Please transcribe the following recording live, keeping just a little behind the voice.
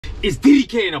It's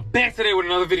DDK and I'm back today with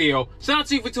another video. Shout out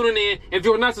to you for tuning in. If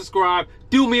you're not subscribed,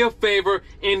 do me a favor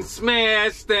and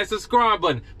smash that subscribe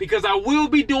button, because I will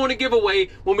be doing a giveaway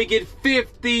when we get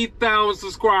 50,000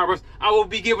 subscribers. I will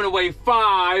be giving away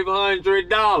 $500.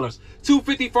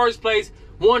 250 first place,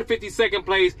 150 second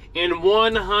place, and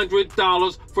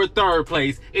 $100 for third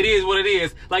place. It is what it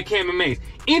is, like Cam and Mace.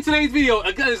 In today's video,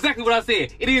 exactly what I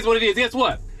said. It is what it is. Guess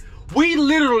what? We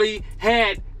literally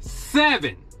had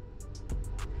seven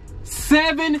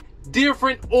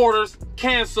different orders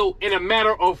canceled in a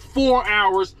matter of 4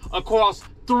 hours across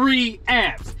 3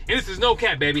 apps. And this is no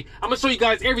cap, baby. I'm gonna show you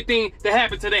guys everything that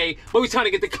happened today, but we're trying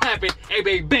to get the clapping. Hey,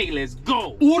 baby, let's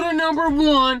go. Order number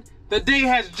 1, the day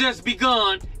has just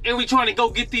begun, and we're trying to go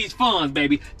get these funds,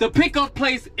 baby. The pickup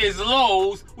place is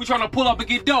Lowe's. We're trying to pull up and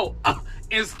get dough.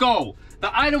 Let's go.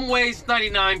 The item weighs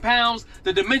 99 pounds.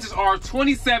 The dimensions are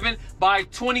 27 by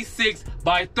 26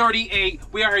 by 38.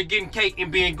 We are here getting cake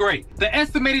and being great. The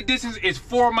estimated distance is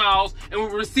 4 miles, and we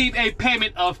receive a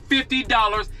payment of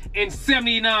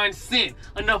 $50.79.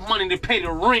 Enough money to pay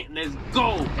the rent. Let's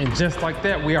go. And just like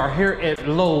that, we are here at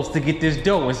Lowe's to get this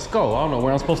dough. Let's go. I don't know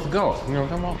where I'm supposed to go. You know,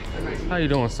 come on. How you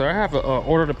doing, sir? I have an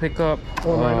order to pick up.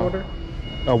 Online order?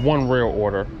 A one rail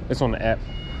order. It's on the app,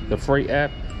 the freight app.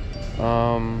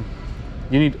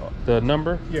 You need the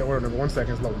number? Yeah, order number. 1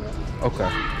 second, it's loading up. Okay.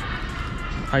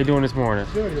 How you doing this morning?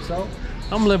 Good, yourself?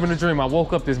 I'm living the dream. I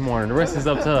woke up this morning. The rest is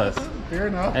up to us. Fair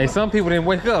enough. Hey, some people didn't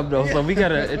wake up though, so we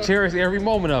gotta cherish every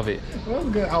moment of it. Well, that's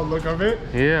a good outlook of it.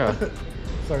 Yeah.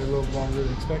 Sorry, a little longer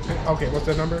than expected. Okay, what's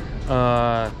that number?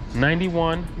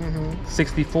 91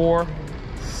 64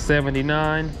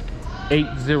 79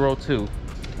 802.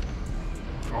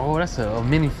 Oh, that's a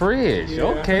mini fridge. Yeah.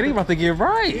 Okay, they about to get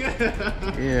right.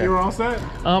 Yeah. You were all set?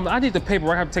 I need the paper.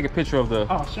 I have to take a picture of the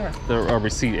the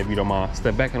receipt if you don't mind.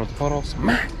 Step back in with the photos.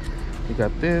 You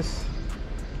got this.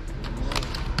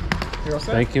 You're all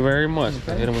set? Thank you very much.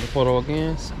 Okay. Hit him with the photo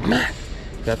again.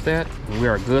 Got that. We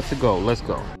are good to go. Let's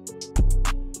go.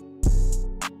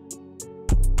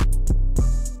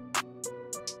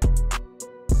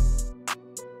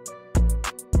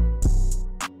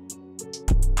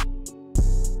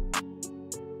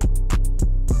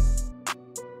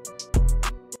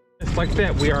 Like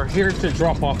that, we are here to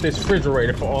drop off this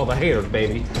refrigerator for all the haters,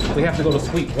 baby. We have to go to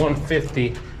suite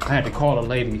 150. I had to call a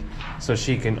lady so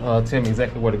she can tell me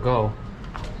exactly where to go,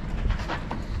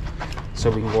 so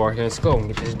we can go out here and go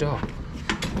and get this dough.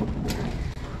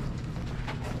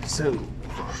 So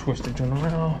switch the joint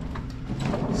around.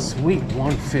 Suite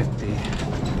 150.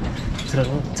 To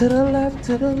the left,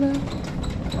 to the left.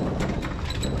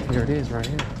 Here it is, right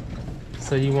here.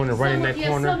 So you want it right in that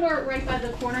corner? Yeah, somewhere right by the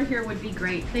corner here would be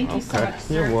great. Thank you so much,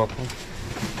 sir. You're welcome.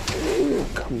 Ooh,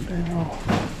 come down.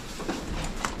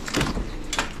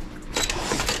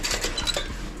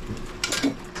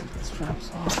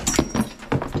 Straps off.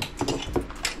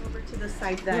 Over to the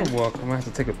side then. You're welcome. I have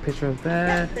to take a picture of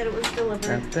that. That it was delivered.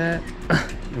 Got that.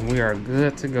 And we are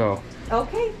good to go.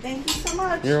 Okay, thank you so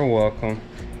much. You're welcome.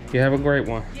 You have a great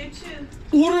one. You too.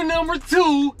 Order number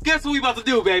 2, guess what we about to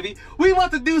do, baby? We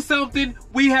about to do something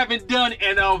we haven't done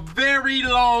in a very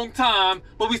long time,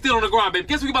 but we still on the grind, baby.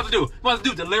 Guess what we about to do? We about to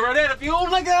do deliver that. If you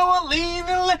don't like how I lean,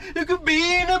 you could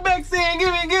be in the back saying,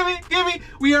 give me, give me, give me.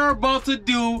 We are about to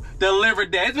do deliver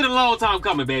that. It's been a long time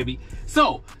coming, baby.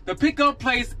 So, the pickup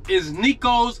place is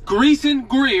Nico's Grease and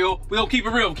Grill. We gonna keep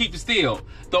it real, keep it still.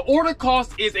 The order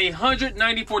cost is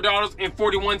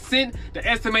 $194.41. The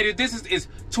estimated distance is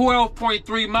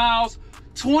 12.3 miles.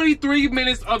 23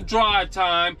 minutes of drive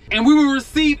time, and we will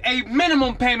receive a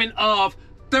minimum payment of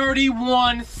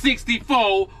 $31.64.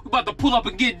 We're about to pull up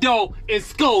and get dough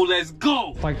and go. Let's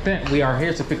go. Like that, we are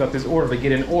here to pick up this order to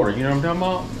get an order. You know what I'm talking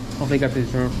about? Oh, they got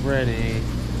this room ready.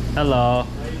 Hello.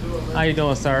 How you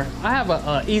doing, sir? I have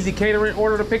a easy catering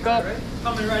order to pick up.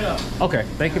 Coming right up. Okay,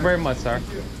 thank you very much, sir.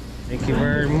 Thank you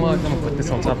very much. I'm gonna put this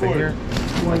on top of here,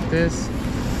 like this.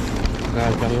 You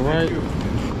guys got it right.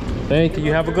 Thank you.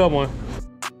 You have a good one.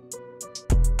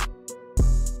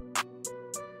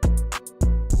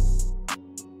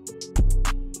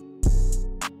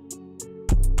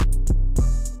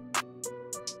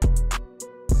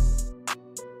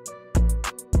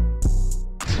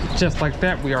 Just like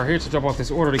that, we are here to drop off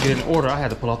this order to get an order. I had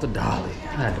to pull out the dolly.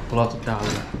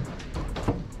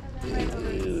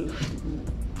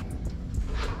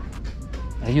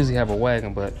 I usually have a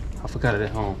wagon, but I forgot it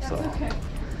at home, so. That's okay.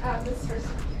 This first.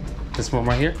 This one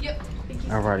right here? Yep. Thank you.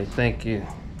 Alrighty, thank you.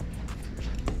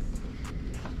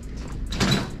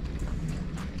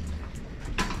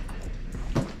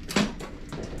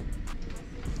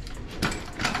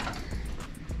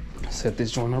 Set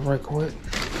this joint up right quick.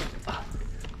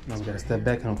 Now we gotta step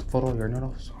back on the photo. You already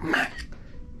know those.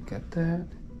 Got that.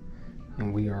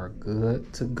 And we are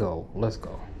good to go. Let's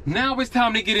go. Now it's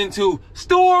time to get into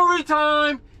story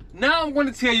time. Now I'm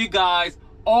going to tell you guys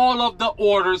all of the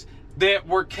orders that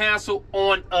were canceled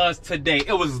on us today.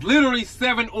 It was literally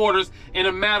 7 orders in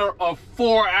a matter of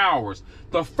 4 hours.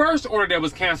 The first order that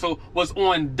was canceled was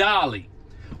on Dolly.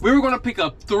 We were going to pick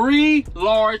up 3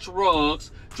 large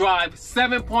rugs, drive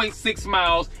 7.6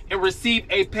 miles, and receive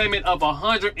a payment of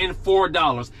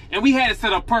 $104. And we had it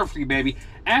set up perfectly, baby.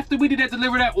 After we did that,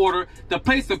 deliver that order, the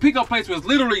pickup place was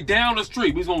literally down the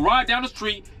street. We was gonna ride down the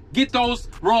street, get those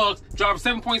rugs, drive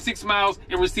 7.6 miles,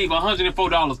 and receive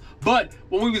 $104. But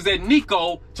when we was at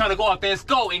Nico, trying to go out there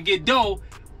and get dough,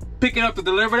 picking up to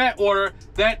deliver that order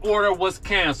was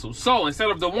canceled. So instead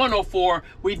of the $104,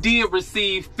 we did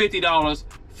receive $50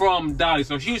 from Dolly.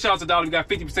 So huge shout out to Dolly, we got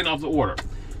 50% off the order.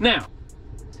 Now,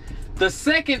 the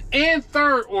second and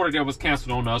third order that was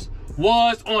canceled on us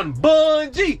was on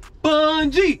Bungii.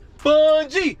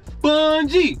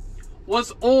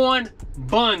 Was on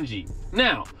Bungii.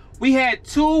 Now, we had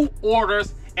 2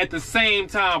 orders at the same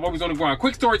time while we was on the ground.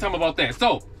 Quick story time about that.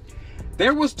 So,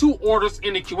 there was 2 orders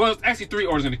in the queue. Well, it's actually 3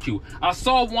 orders in the queue. I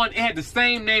saw one, it had the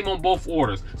same name on both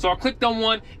orders. So I clicked on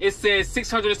one, it said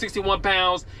 661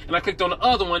 pounds, and I clicked on the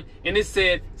other one, and it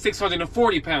said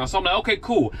 640 pounds. So I'm like, okay,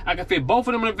 cool. I can fit both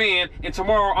of them in a van, and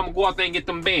tomorrow I'm gonna go out there and get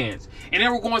them vans. And they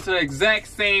were going to the exact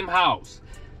same house.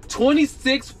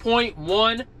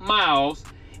 26.1 miles,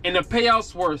 and the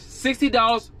payouts were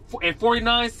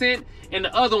 $60.49, and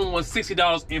the other one was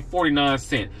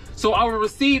 $60.49. So I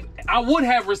would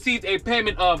have received a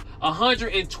payment of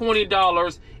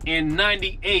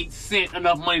 $120.98,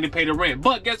 enough money to pay the rent.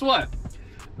 But guess what?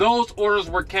 Those orders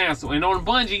were canceled. And on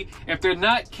Bungii, if they're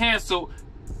not canceled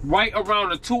right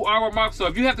around the 2-hour mark, so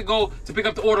if you have to go to pick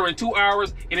up the order in 2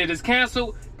 hours and it is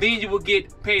canceled, then you will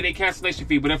get paid a cancellation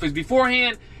fee. But if it's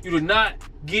beforehand, you do not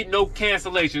get no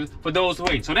cancellations for those who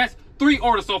wait. So that's 3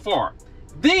 orders so far.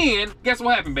 Then, guess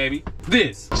what happened, baby?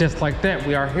 This. Just like that,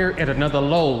 we are here at another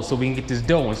Lowe's so we can get this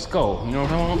dough and skull. You know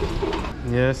what I'm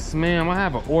talking? Yes, ma'am. I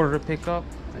have an order to pick up.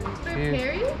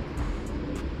 Prepare you?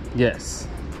 Yes.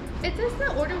 It says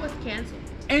the order was canceled.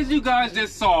 As you guys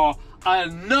just saw,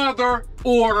 another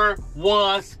order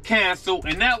was canceled,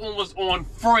 and that one was on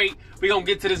freight. We're gonna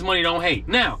get to this money don't hate.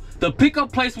 Now, the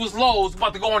pickup place was Lowe's.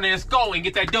 About to go on there and skull and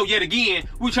get that dough yet again.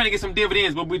 We were trying to get some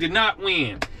dividends, but we did not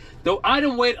win. The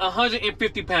item weighed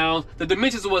 150 pounds. The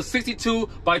dimensions was 62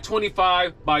 by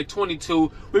 25 by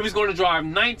 22. We was going to drive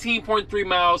 19.3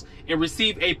 miles and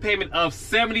receive a payment of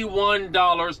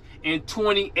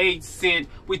 $71.28.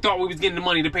 We thought we was getting the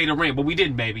money to pay the rent, but we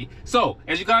didn't, baby. So,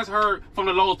 as you guys heard from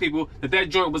the Lowe's people, that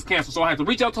joint was canceled. So I had to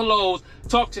reach out to Lowe's,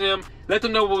 talk to them, let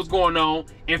them know what was going on.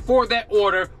 And for that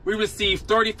order, we received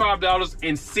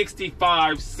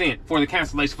 $35.65 for the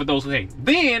cancellation for those who hate.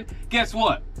 Then, guess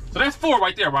what? So that's 4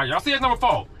 right there, right? Y'all see that's number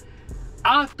 4.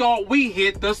 I thought we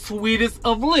hit the sweetest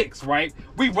of licks, right?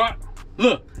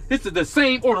 Look, this is the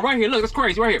same order right here. Look, that's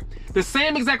crazy right here. The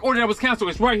same exact order that was canceled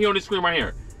is right here on the screen right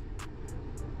here.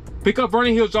 Pick up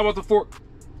Vernon Hills, drop off the Fort.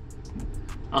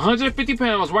 150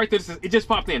 pounds right there. It just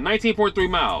popped in. 19.3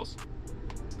 miles.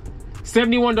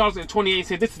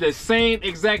 $71.28. This is the same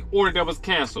exact order that was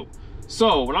canceled.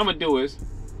 So what I'm gonna do is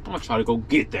I'm gonna try to go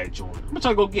get that joint. I'm gonna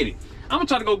try to go get it. I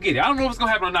don't know if it's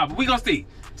gonna happen or not, but we gonna see.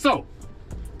 So,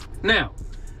 now,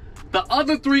 the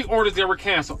other 3 orders that were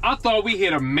canceled, I thought we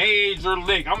hit a major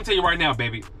lick. I'm gonna tell you right now,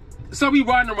 baby. So we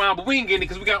riding around, but we ain't getting it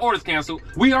because we got orders canceled.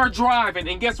 We are driving,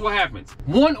 and guess what happens?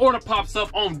 One order pops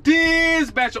up on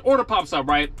dispatch. An order pops up,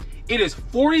 right? It is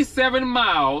 47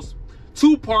 miles,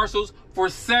 2 parcels for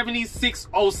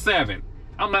 $76.07.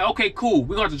 I'm like, okay, cool.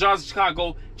 We're going to drive to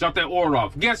Chicago, drop that order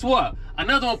off. Guess what?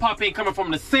 Another one popped in coming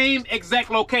from the same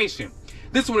exact location.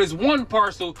 This one is 1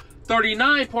 parcel,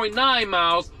 39.9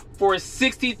 miles for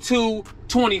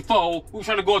 $62.24. We're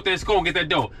trying to go up there and go and get that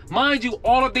dough. Mind you,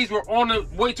 all of these were on the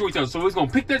way to each other. So we're going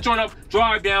to pick that joint up,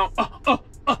 drive down,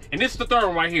 and this is the third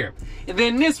one right here. And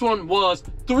then this one was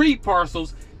 3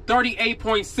 parcels,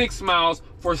 38.6 miles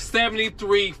for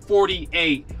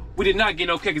 $73.48. We did not get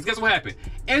no kickers. Guess what happened?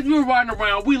 As we were riding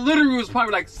around, we literally was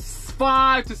probably like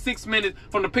 5 to 6 minutes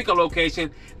from the pickup location.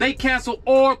 They canceled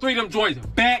all 3 of them joints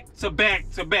back to back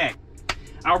to back.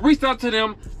 I reached out to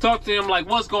them, talked to them like,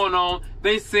 what's going on?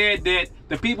 They said that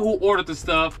the people who ordered the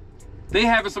stuff, they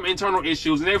having some internal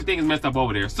issues and everything is messed up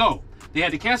over there. So they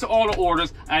had to cancel all the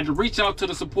orders. I had to reach out to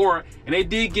the support, and they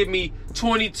did give me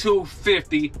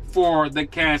 $22.50 for the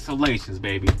cancellations,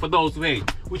 baby. For those who hate,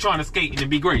 we trying to skate and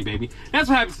be great, baby. That's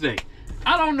what happens today.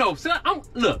 I don't know. So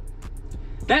look,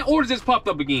 that order just popped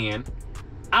up again.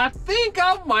 I think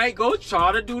I might go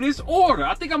try to do this order.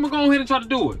 I think I'm gonna go ahead and try to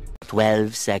do it.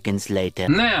 12 seconds later.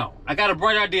 Now, I got a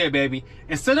bright idea, baby.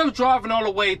 Instead of driving all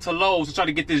the way to Lowe's to try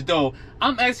to get this dough,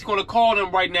 I'm actually gonna call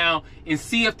them right now and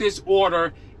see if this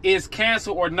order is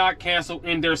canceled or not canceled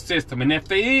in their system. And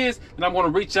if it is, then I'm gonna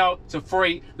reach out to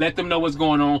Freight, let them know what's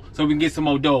going on so we can get some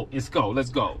more dough. Let's go, let's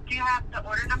go. Do you have the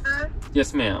order number?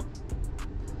 Yes, ma'am.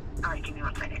 All right, give me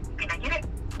 1 second. Can I get it?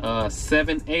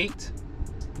 78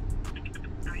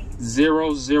 All right.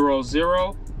 000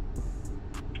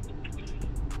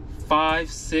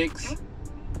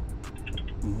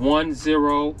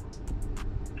 5610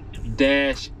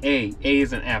 dash A. A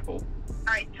is an apple.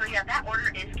 All right, so yeah, that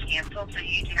order is canceled, so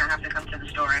you do not have to come to the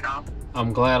store at all.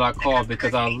 I'm glad I called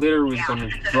because I literally was gonna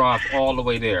drive all the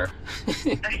way there.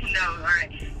 No, all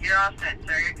right. You're all set,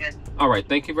 sir. You're good. All right,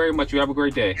 thank you very much. You have a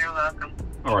great day. You're welcome.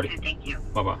 Alrighty. Thank you.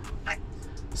 Bye-bye. Bye.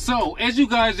 So, as you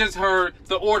guys just heard,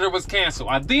 the order was canceled.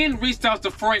 I then reached out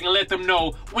to Frank and let them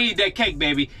know we need that cake,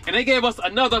 baby. And they gave us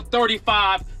another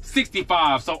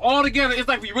 $35.65. So altogether, it's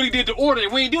like we really did the order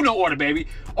and we ain't do no order, baby.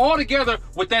 Altogether,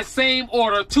 with that same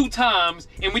order 2 times,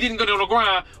 and we didn't go on the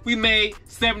grind, we made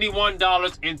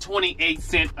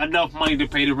 $71.28, enough money to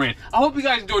pay the rent. I hope you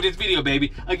guys enjoyed this video,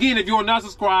 baby. Again, if you're not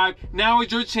subscribed, now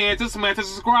is your chance to smash the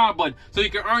subscribe button so you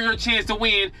can earn your chance to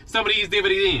win some of these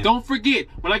dividends. Don't forget,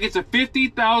 when I get to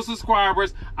 50,000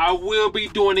 subscribers, I will be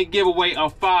doing a giveaway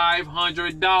of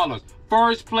 $500.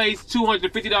 First place,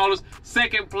 $250.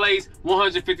 Second place,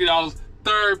 $150.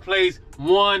 Third place,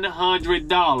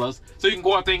 $100. So you can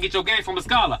go out there and get your game from a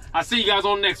scholar. I'll see you guys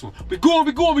on the next one. We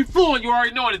flowing. You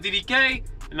already know it. It's DDK,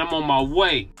 and I'm on my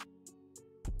way.